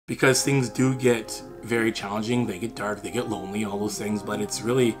because things do get very challenging. They get dark, they get lonely, all those things, but it's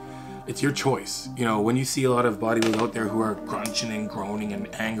your choice. You know, when you see a lot of bodybuilders out there who are grunting and groaning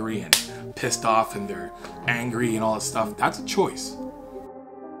and angry and pissed off and they're angry and all that stuff, that's a choice.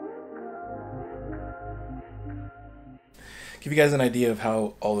 Give you guys an idea of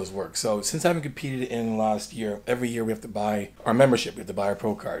how all this works. So since I haven't competed in the last year, every year we have to buy our membership. We have to buy our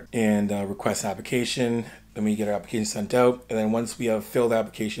pro card and request application. Then we get our application sent out. And then once we have filled the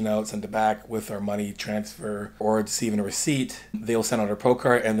application out, sent it back with our money transfer or receiving a receipt, they'll send out our pro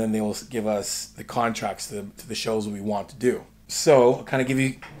card and then they will give us the contracts to the shows that we want to do. So I'll kind of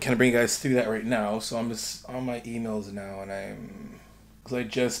bring you guys through that right now. So I'm just on my emails now, and because I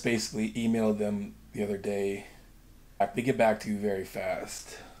just basically emailed them the other day. They get back to you very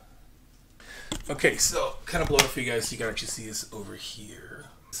fast. Okay, so kind of blow it for you guys so you can actually see this over here.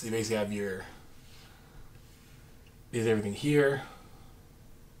 So you basically have there's everything here.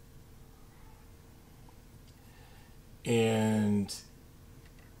 And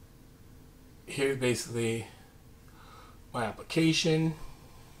here's basically my application.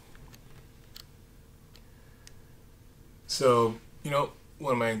 So, you know,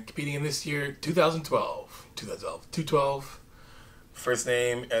 what am I competing in this year? 212, first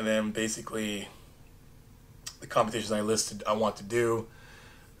name, and then basically the competitions I listed I want to do,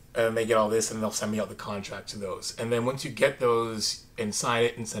 and they get all this, and they'll send me out the contract to those. And then once you get those and sign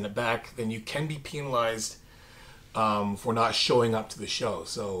it and send it back, then you can be penalized for not showing up to the show.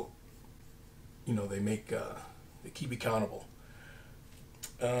 So, you know, they keep you accountable.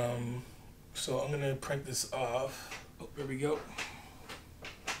 So I'm gonna print this off. Oh, there we go.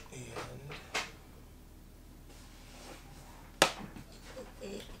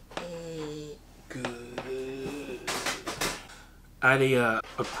 Good. I had a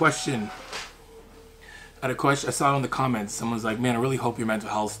question. I saw it in the comments. Someone's like, man, I really hope your mental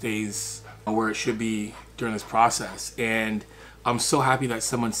health stays where it should be during this process. And I'm so happy that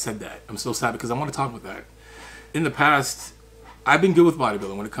someone said that. I'm so sad because I want to talk about that. In the past, I've been good with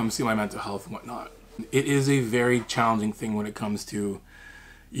bodybuilding when it comes to my mental health and whatnot. It is a very challenging thing when it comes to,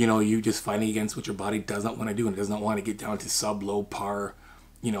 you know, you just fighting against what your body does not want to do, and it does not want to get down to low par,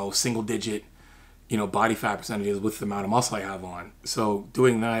 you know, single digit, you know, body fat percentages with the amount of muscle I have on. So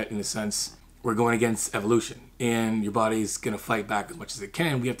doing that, in a sense, we're going against evolution, and your body's going to fight back as much as it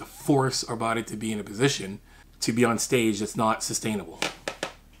can. We have to force our body to be in a position to be on stage that's not sustainable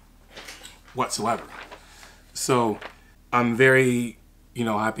whatsoever. So I'm very, you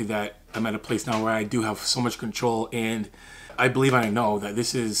know, happy that I'm at a place now where I do have so much control, and I believe and I know that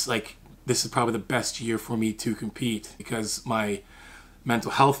this is probably the best year for me to compete, because my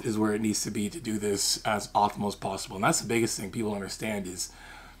mental health is where it needs to be to do this as optimal as possible. And that's the biggest thing people understand, is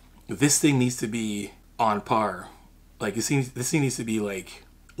this thing needs to be on par. Like this thing needs to be like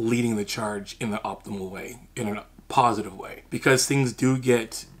leading the charge in the optimal way, in a positive way, because things do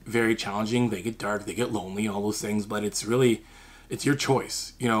get very challenging. They get dark, they get lonely, all those things, but it's your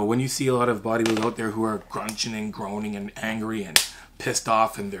choice. You know, when you see a lot of bodybuilders out there who are grunting and groaning and angry and pissed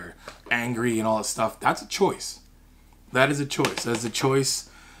off and they're angry and all that stuff, that's a choice. That is a choice. That is a choice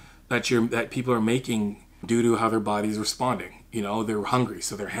that people are making due to how their body's responding. You know, they're hungry,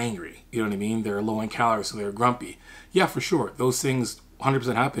 so they're hangry. You know what I mean? They're low in calories, so they're grumpy. Yeah, for sure. Those things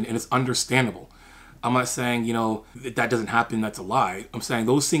 100% happen, and it's understandable. I'm not saying, you know, that doesn't happen, that's a lie. I'm saying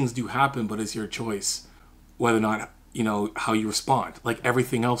those things do happen, but it's your choice whether or not, you know, how you respond. Like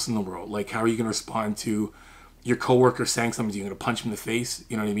everything else in the world. Like, how are you going to respond to your coworker saying something to you? Are you going to punch him in the face?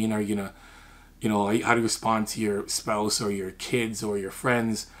 You know what I mean? Are you going to, you know, how do you respond to your spouse or your kids or your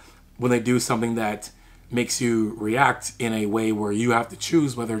friends when they do something that makes you react in a way where you have to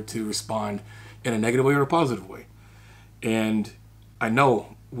choose whether to respond in a negative way or a positive way? And I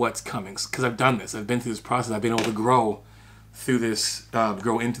know what's coming because I've done this. I've been through this process. I've been able to grow through this,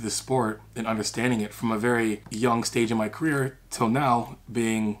 grow into the sport and understanding it from a very young stage in my career till now,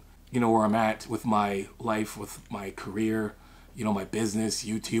 being, you know, where I'm at with my life, with my career, you know, my business,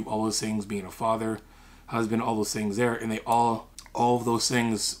 YouTube, all those things, being a father, husband, all those things there. And all of those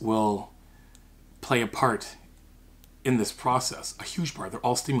things will play a part in this process, a huge part. They're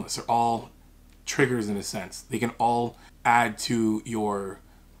all stimulus. They're all triggers in a sense. They can all add to your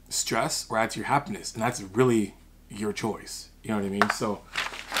stress or add to your happiness. And that's really your choice. You know what I mean? So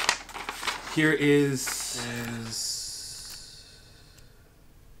here is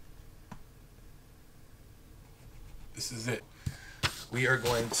this is it. We are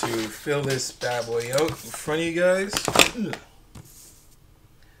going to fill this bad boy out in front of you guys.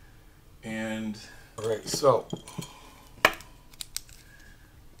 And all right, so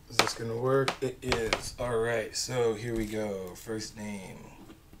is this gonna work? It is. All right, so here we go. First name.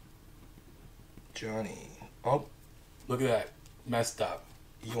 Jonni. Oh, look at that. Messed up.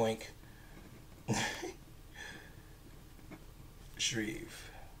 Yoink. SHREVE.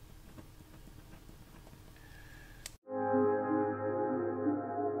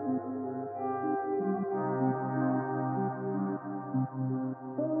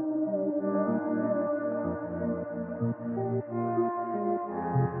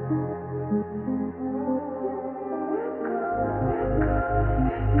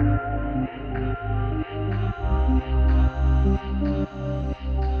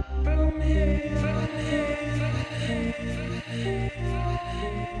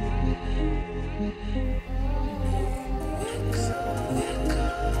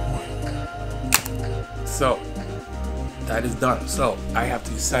 So that is done. So I have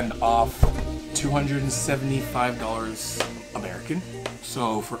to send off $275 American.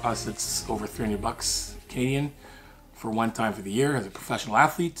 So for us, it's over 300 bucks Canadian for one time for the year. As a professional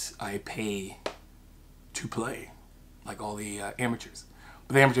athlete, I pay to play, like all the amateurs.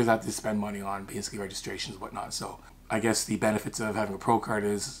 But the amateurs have to spend money on basically registrations and whatnot. So I guess the benefits of having a pro card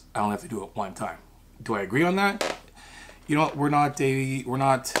is I only have to do it one time. Do I agree on that? You know, we're not a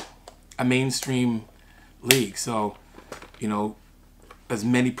mainstream league, so you know, as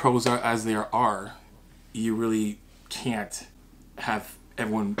many pros as there are, you really can't have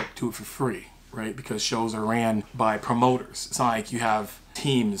everyone do it for free, right? Because shows are ran by promoters. It's not like you have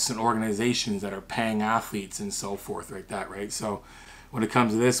teams and organizations that are paying athletes and so forth like that, right? So when it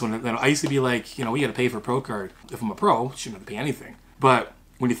comes to this, I used to be like, you know, we got to pay for a pro card. If I'm a pro, I shouldn't have to pay anything. But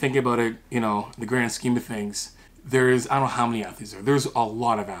when you think about it, you know, the grand scheme of things, there's, I don't know how many athletes there are. There's a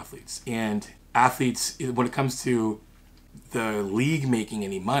lot of athletes. And athletes, when it comes to the league making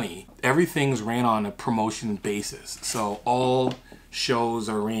any money, everything's ran on a promotion basis. So all shows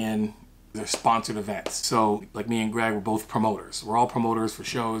are ran, they're sponsored events. So like me and Greg, we're both promoters. We're all promoters for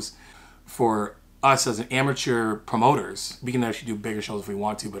shows. For us as an amateur promoters, we can actually do bigger shows if we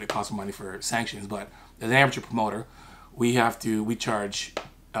want to, but it costs money for sanctions. But as an amateur promoter, we charge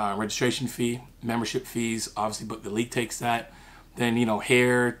registration fee, membership fees, obviously, but the league takes that. Then, you know,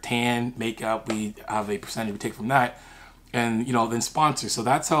 hair, tan, makeup, we have a percentage we take from that. And, you know, then sponsors. So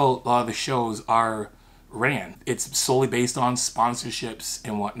that's how a lot of the shows are ran. It's solely based on sponsorships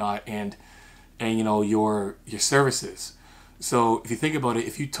and whatnot, and you know, your services. So if you think about it,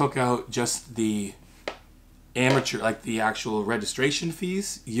 if you took out just the amateur, like the actual registration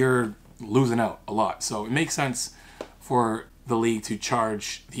fees, you're losing out a lot. So it makes sense for the league to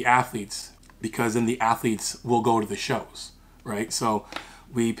charge the athletes, because then the athletes will go to the shows, right? So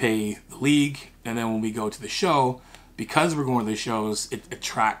we pay the league, and then when we go to the show, because we're going to the shows, it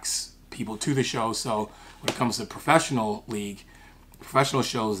attracts people to the show. So when it comes to professional league, professional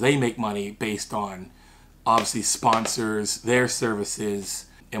shows, they make money based on obviously sponsors, their services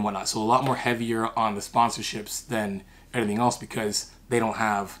and whatnot. So a lot more heavier on the sponsorships than anything else, because they don't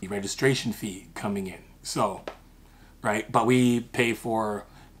have the registration fee coming in. So, right, but we pay for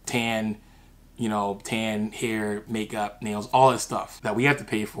tan, you know, tan, hair, makeup, nails, all that stuff that we have to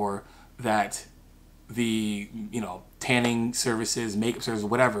pay for, that the, you know, tanning services, makeup services,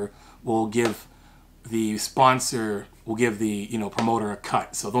 whatever, will give the sponsor, will give the, you know, promoter a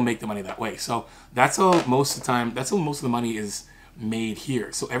cut. So they'll make the money that way. So that's how most of the time, that's how most of the money is made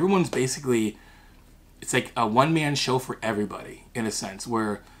here. So everyone's basically, it's like a one-man show for everybody in a sense,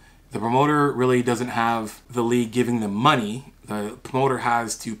 where the promoter really doesn't have the league giving them money. The promoter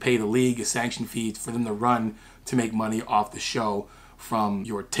has to pay the league a sanction fee for them to run, to make money off the show from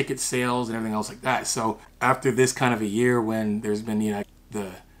your ticket sales and everything else like that. So after this kind of a year, when there's been, you know,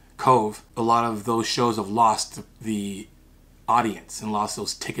 the Cove, a lot of those shows have lost the audience and lost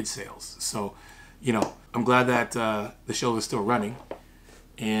those ticket sales. So, you know, I'm glad that the show is still running,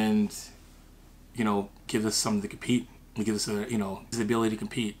 and, you know, gives us something to compete. It gives us a, you know, the ability to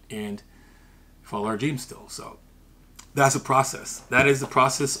compete and follow our dreams still. So that's a process. That is the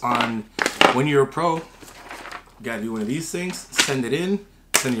process on when you're a pro. You gotta do one of these things, send it in,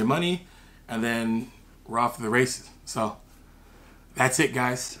 send your money, and then we're off to the races. So that's it,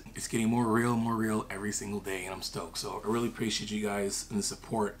 guys. It's getting more real every single day, and I'm stoked. So I really appreciate you guys and the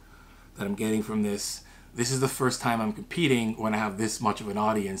support that I'm getting from this. This is the first time I'm competing when I have this much of an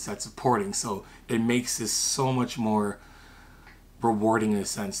audience that's supporting. So it makes this so much more rewarding in a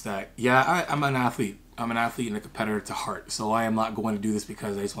sense that, yeah, I'm an athlete. I'm an athlete and a competitor to heart. So I am not going to do this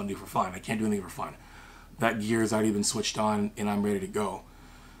because I just want to do it for fun. I can't do anything for fun. That gear has already been switched on and I'm ready to go.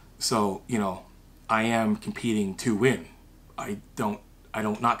 So, you know, I am competing to win. I don't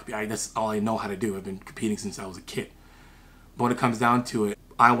not compete. That's all I know how to do. I've been competing since I was a kid. But when it comes down to it,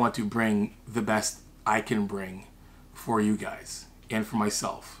 I want to bring the best I can bring for you guys and for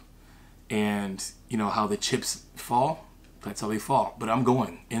myself. And you know how the chips fall? That's how they fall. But I'm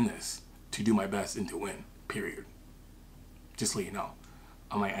going in this to do my best and to win, period. Just so you know.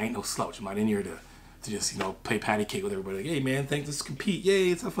 I ain't no slouch. I'm not in here to just, you know, play patty cake with everybody. Like, hey man, thanks, let's compete. Yay,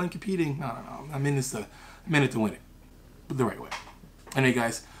 it's have fun competing. No. I'm in it to win it. But the right way. Anyway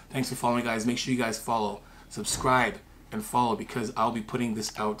guys, thanks for following guys. Make sure you guys follow, subscribe, and follow, because I'll be putting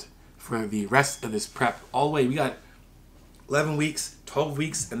this out for the rest of this prep all the way. We got 11 weeks, 12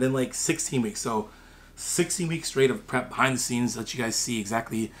 weeks, and then like 16 weeks. So 16 weeks straight of prep behind the scenes, let you guys see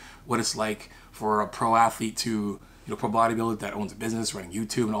exactly what it's like for a pro athlete to, you know, pro bodybuilder that owns a business, running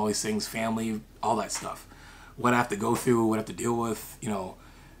YouTube and all these things, family, all that stuff. What I have to go through, what I have to deal with, you know.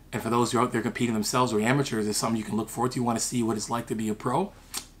 And for those who are out there competing themselves or amateurs, it's something you can look forward to. You want to see what it's like to be a pro?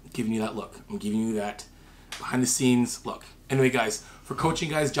 I'm giving you that look. I'm giving you that behind the scenes look. Anyway, guys, for coaching,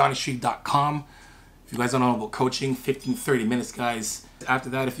 guys, JonniShreve.com. If you guys don't know about coaching, 15 to 30 minutes, guys. After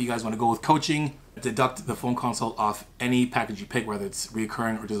that, if you guys want to go with coaching, deduct the phone consult off any package you pick, whether it's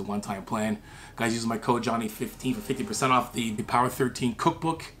recurring or just a one-time plan. Guys, use my code Johnny15 for 50% off the Power 13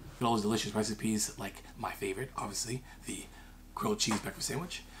 cookbook. Get all those delicious recipes, like my favorite, obviously, the grilled cheese breakfast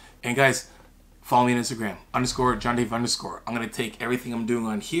sandwich. And guys, follow me on Instagram, _JohnDave_. I'm going to take everything I'm doing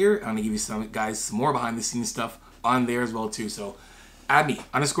on here. I'm going to give you some more behind the scenes stuff on there as well too. So add me,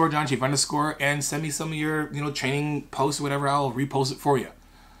 _JohnDave_, and send me some of your, you know, training posts or whatever. I'll repost it for you.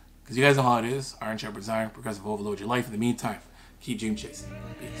 Because you guys know how it is. Iron sharpens iron, progressive overload your life. In the meantime, keep dream chasing.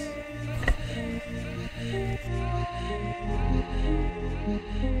 Peace.